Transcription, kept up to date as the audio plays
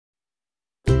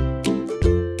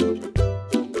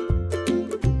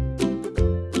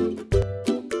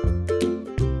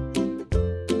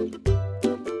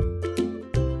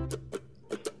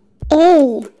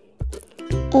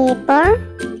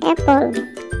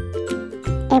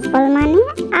apple মানে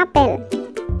apple.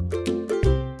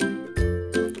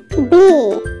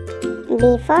 B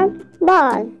for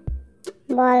ball,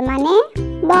 ball মানে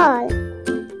ball।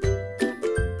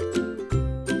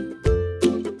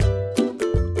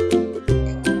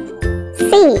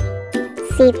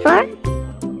 C for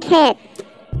cat,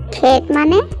 cat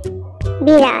মানে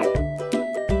বিড়াল।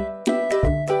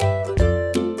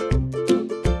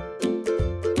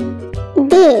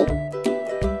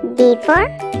 D for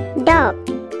dog,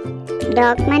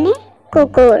 dog মানে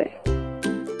কুকুর।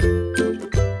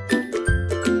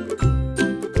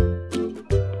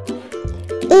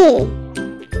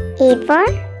 E for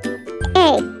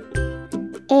egg,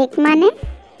 egg মানে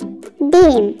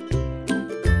ডিম।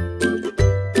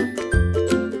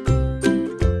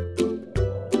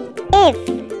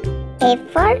 F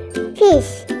for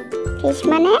fish, fish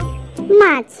মানে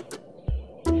মাছ।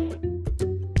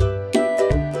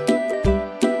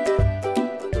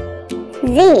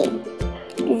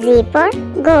 G for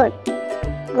goat,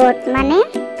 goat মানে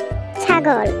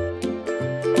ছাগল।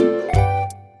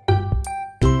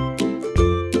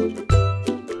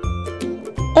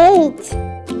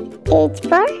 H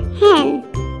for hen,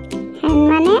 hen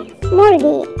মানে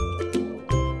মুরগি।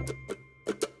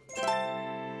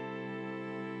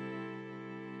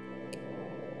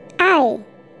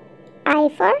 I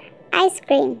for ice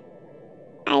cream,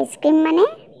 ice cream মানে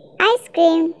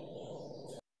ice cream.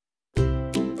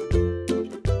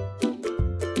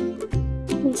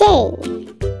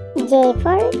 J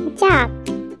for jug,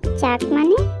 jug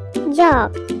মানে jug.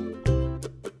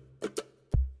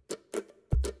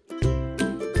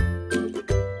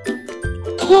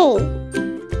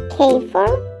 K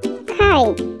for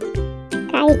kite,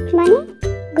 kite মানে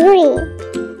ঘুড়ি।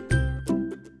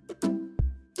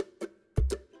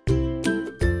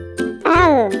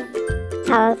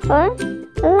 L for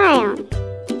lion,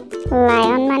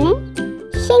 lion মানে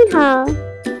সিংহ।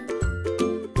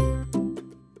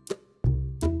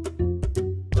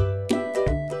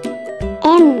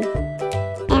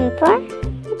 M for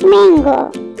mango,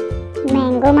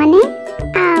 mango মানে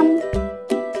আম।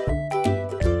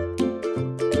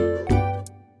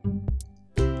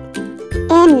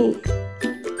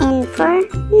 N for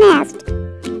nest,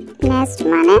 nest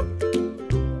মানে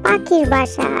পাখির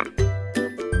বাসা।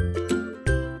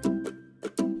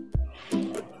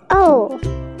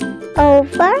 O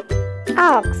for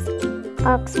ox,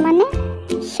 ox মানে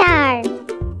ষাঁড়।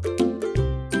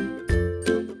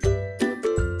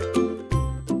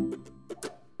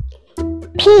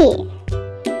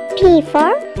 P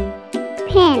for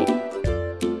pen,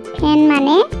 pen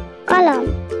মানে কলম।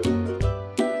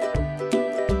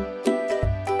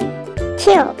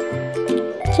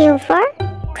 Q for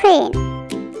queen,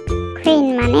 queen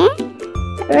মানে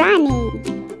রানী।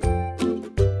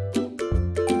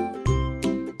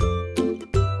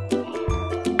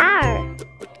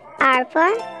 R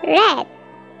for rat,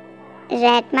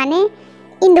 rat মানে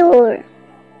ইঁদুর।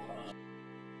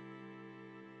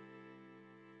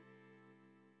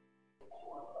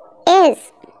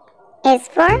 S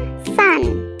for sun,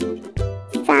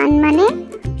 sun মানে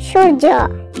সূর্য।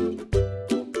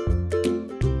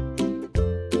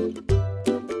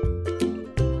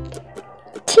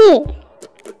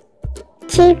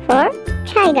 T for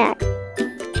tiger,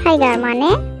 tiger মানে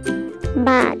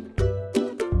বাঘ।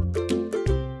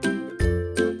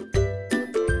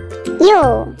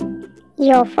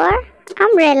 U for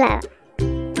umbrella,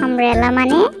 umbrella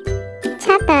মানে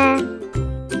ছাতা।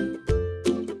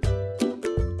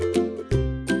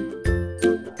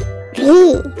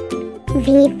 V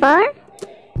for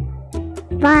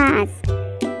vase,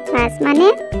 vase মানে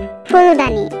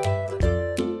ফুলদানি।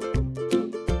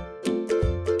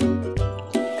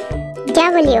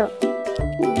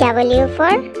 W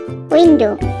for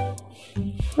window,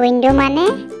 window মানে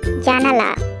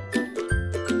জানালা।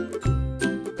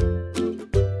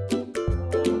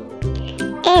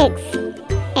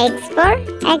 X for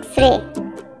x-ray,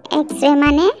 x-ray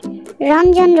মানে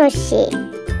রঞ্জন রশ্মি।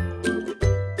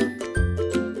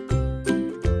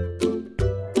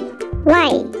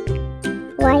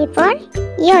 Y for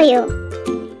yo-yo,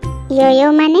 yo-yo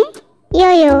মানে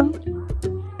yo-yo।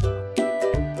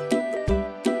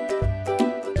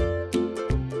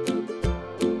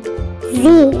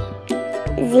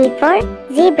 Z for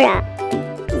zebra,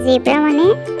 zebra মানে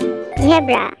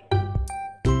zebra।